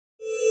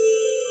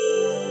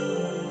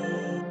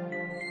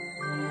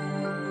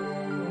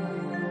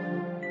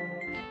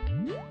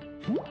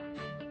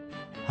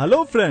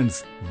Hello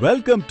friends,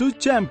 welcome to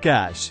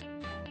Champcash.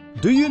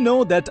 Do you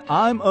know that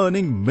I'm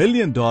earning $1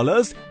 million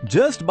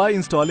just by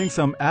installing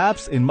some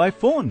apps in my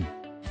phone?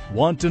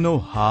 Want to know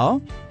how?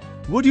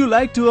 Would you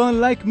like to earn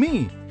like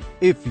me?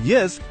 If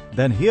yes,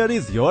 then here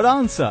is your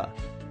answer.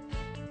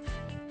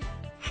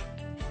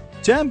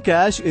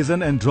 Champcash is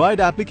an Android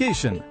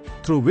application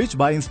through which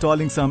by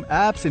installing some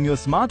apps in your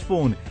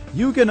smartphone,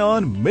 you can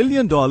earn $1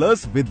 million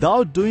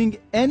without doing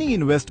any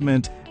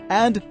investment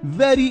and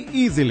very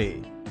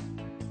easily.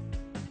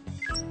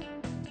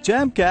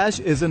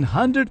 Champcash is a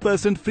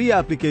 100% free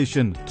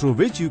application through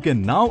which you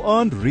can now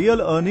earn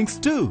real earnings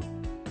too.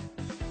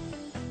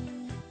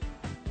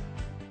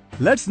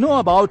 Let's know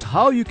about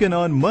how you can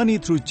earn money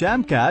through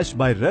Champcash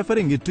by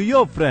referring it to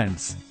your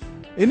friends.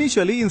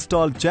 Initially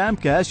install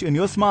Champcash in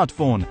your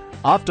smartphone.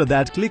 After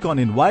that, click on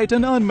Invite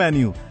and Earn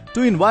menu.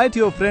 To invite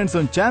your friends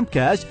on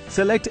Champcash,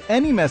 select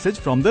any message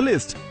from the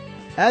list.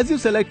 As you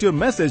select your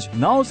message,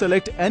 now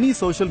select any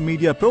social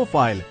media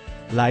profile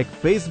like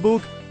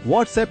Facebook,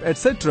 WhatsApp,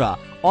 etc.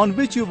 on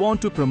which you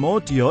want to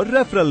promote your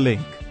referral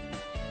link.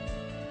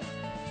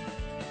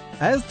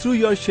 As through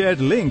your shared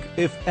link,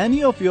 if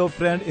any of your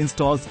friend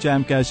installs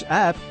Champcash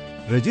app,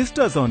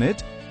 registers on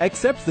it,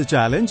 accepts the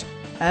challenge,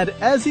 and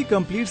as he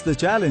completes the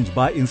challenge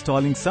by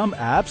installing some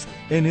apps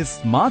in his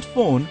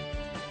smartphone,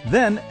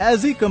 then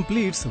as he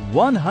completes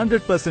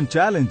 100%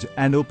 challenge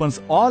and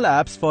opens all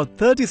apps for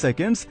 30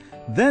 seconds,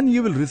 then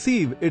you will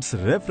receive its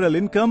referral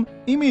income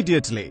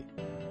immediately.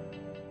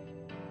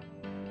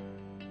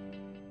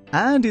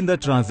 And in the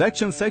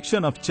transaction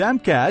section of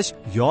Champcash,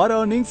 your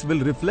earnings will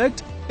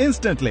reflect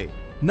instantly.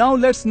 Now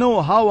let's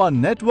know how our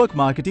network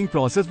marketing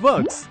process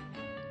works.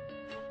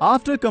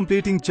 After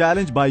completing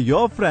challenge by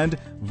your friend,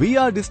 we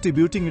are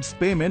distributing its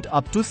payment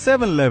up to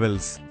 7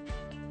 levels.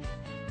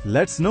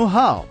 Let's know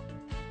how.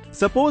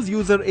 Suppose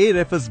user A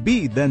refers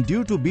B, then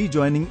due to B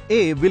joining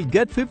A will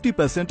get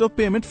 50% of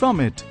payment from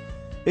it.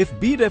 If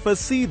B refers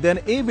C, then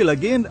A will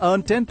again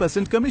earn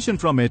 10% commission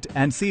from it,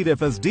 and C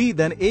refers D,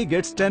 then A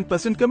gets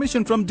 10%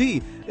 commission from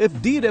D.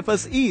 If D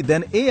refers E,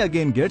 then A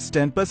again gets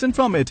 10%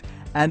 from it,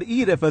 and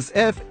E refers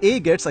F, A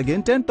gets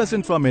again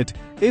 10% from it.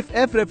 If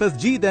F refers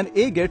G, then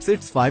A gets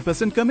its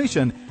 5%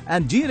 commission,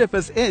 and G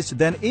refers H,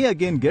 then A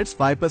again gets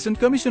 5%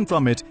 commission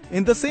from it.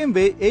 In the same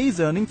way, A is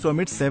earning from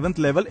its 7th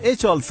level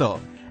H also.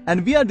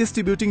 And we are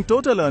distributing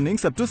total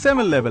earnings up to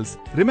 7 levels.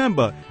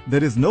 Remember,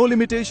 there is no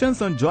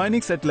limitations on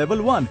joinings at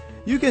level 1.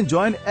 You can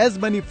join as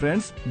many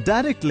friends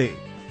directly.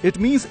 It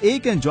means A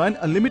can join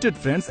unlimited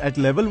friends at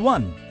level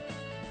 1.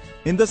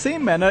 In the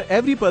same manner,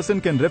 every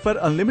person can refer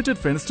unlimited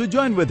friends to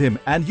join with him,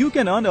 and you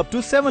can earn up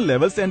to 7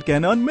 levels and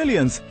can earn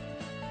millions.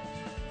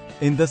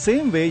 In the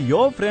same way,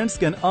 your friends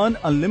can earn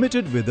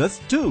unlimited with us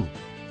too.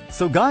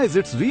 So guys,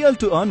 it's real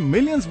to earn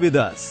millions with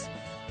us.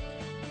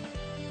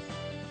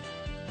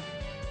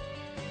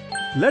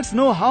 Let's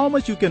know how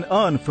much you can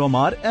earn from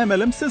our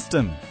MLM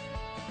system.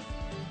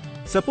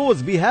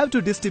 Suppose we have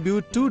to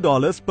distribute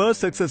 $2 per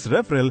success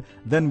referral,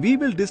 then we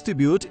will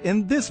distribute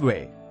in this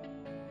way.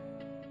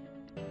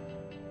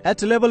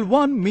 At level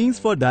 1 means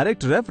for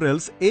direct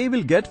referrals, A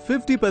will get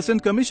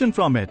 50% commission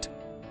from it.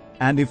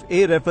 And if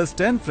A refers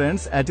 10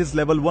 friends at his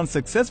level 1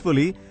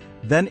 successfully,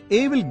 then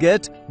A will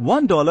get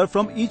 $1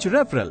 from each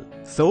referral.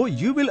 So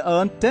you will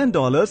earn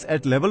 $10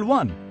 at level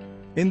 1.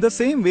 In the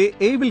same way,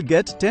 A will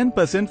get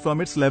 10%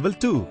 from its level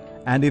 2.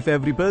 And if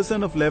every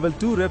person of level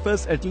 2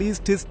 refers at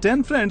least his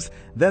 10 friends,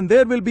 then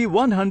there will be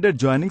 100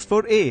 joinings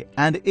for A,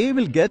 and A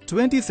will get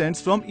 20 cents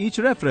from each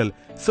referral.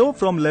 So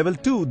from level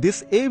 2,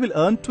 this A will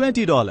earn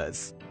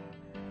 $20.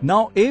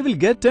 Now A will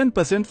get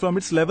 10% from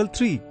its level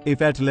 3.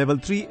 If at level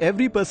 3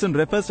 every person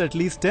refers at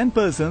least 10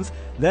 persons,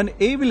 then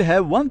A will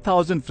have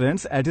 1000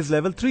 friends at his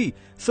level 3.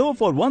 So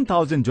for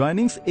 1000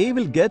 joinings, A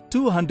will get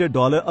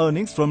 $200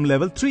 earnings from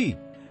level 3.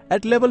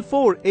 At level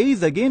 4, A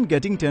is again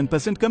getting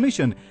 10%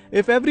 commission.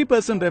 If every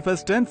person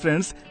refers 10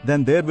 friends,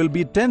 then there will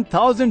be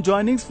 10,000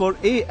 joinings for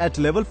A at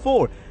level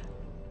 4.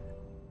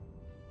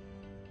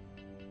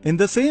 In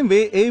the same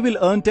way, A will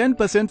earn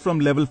 10%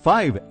 from level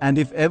 5, and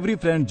if every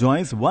friend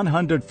joins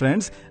 100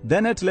 friends,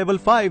 then at level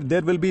 5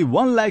 there will be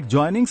 1 lakh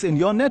joinings in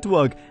your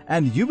network,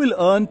 and you will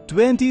earn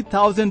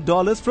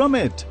 $20,000 from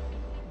it.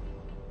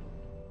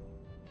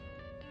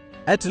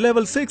 At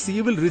level 6,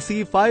 you will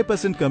receive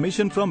 5%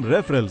 commission from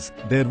referrals.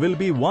 There will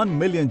be 1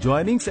 million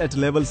joinings at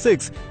level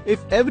 6 if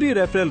every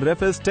referral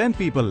refers 10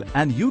 people,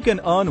 and you can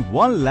earn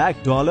 $1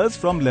 lakh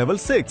from level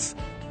 6.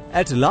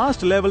 At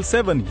last level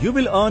 7, you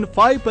will earn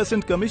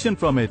 5% commission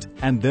from it,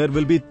 and there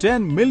will be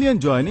 10 million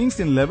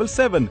joinings in level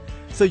 7.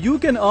 So you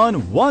can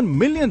earn $1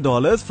 million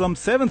from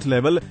 7th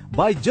level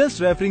by just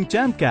referring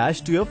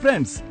Champcash to your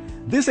friends.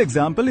 This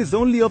example is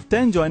only of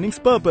 10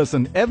 joinings per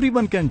person.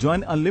 Everyone can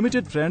join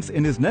unlimited friends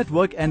in his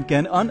network and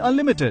can earn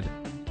unlimited.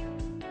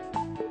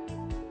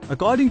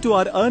 According to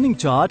our earning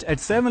chart, at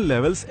 7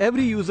 levels,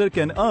 every user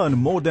can earn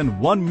more than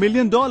 $1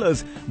 million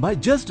by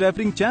just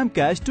referring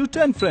Champcash to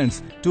 10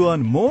 friends. To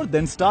earn more,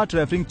 then start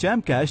referring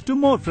Champcash to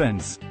more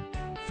friends.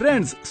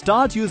 Friends,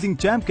 start using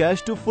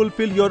Champcash to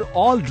fulfill your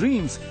all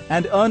dreams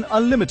and earn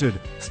unlimited.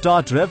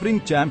 Start referring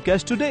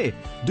Champcash today.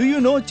 Do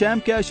you know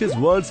Champcash is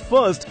world's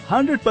first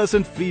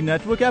 100% free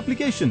network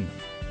application?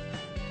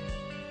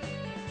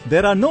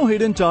 There are no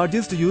hidden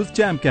charges to use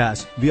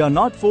Champcash. We are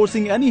not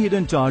forcing any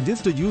hidden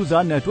charges to use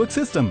our network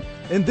system.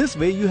 In this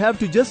way, you have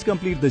to just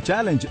complete the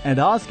challenge and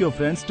ask your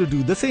friends to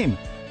do the same.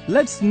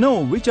 Let's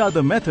know which are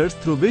the methods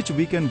through which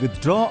we can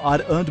withdraw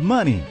our earned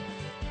money.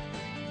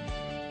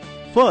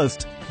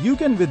 First, you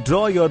can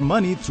withdraw your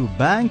money through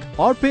bank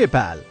or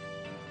PayPal.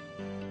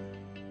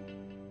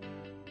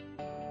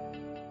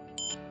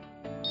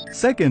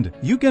 Second,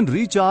 you can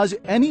recharge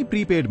any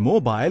prepaid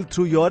mobile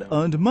through your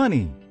earned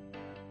money.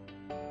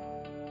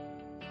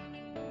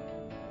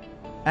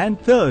 And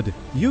third,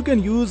 you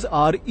can use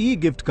our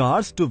e-gift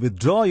cards to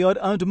withdraw your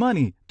earned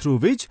money, through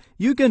which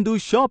you can do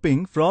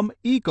shopping from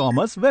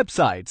e-commerce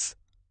websites.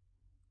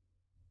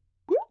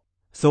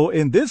 So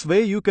in this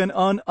way, you can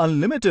earn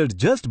unlimited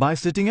just by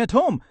sitting at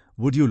home.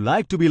 Would you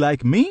like to be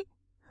like me?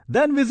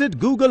 Then visit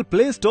Google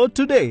Play Store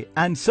today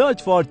and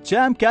search for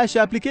Champcash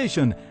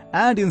application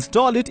and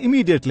install it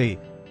immediately.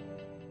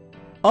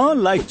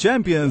 Earn like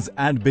champions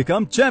and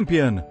become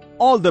champion.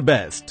 All the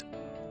best.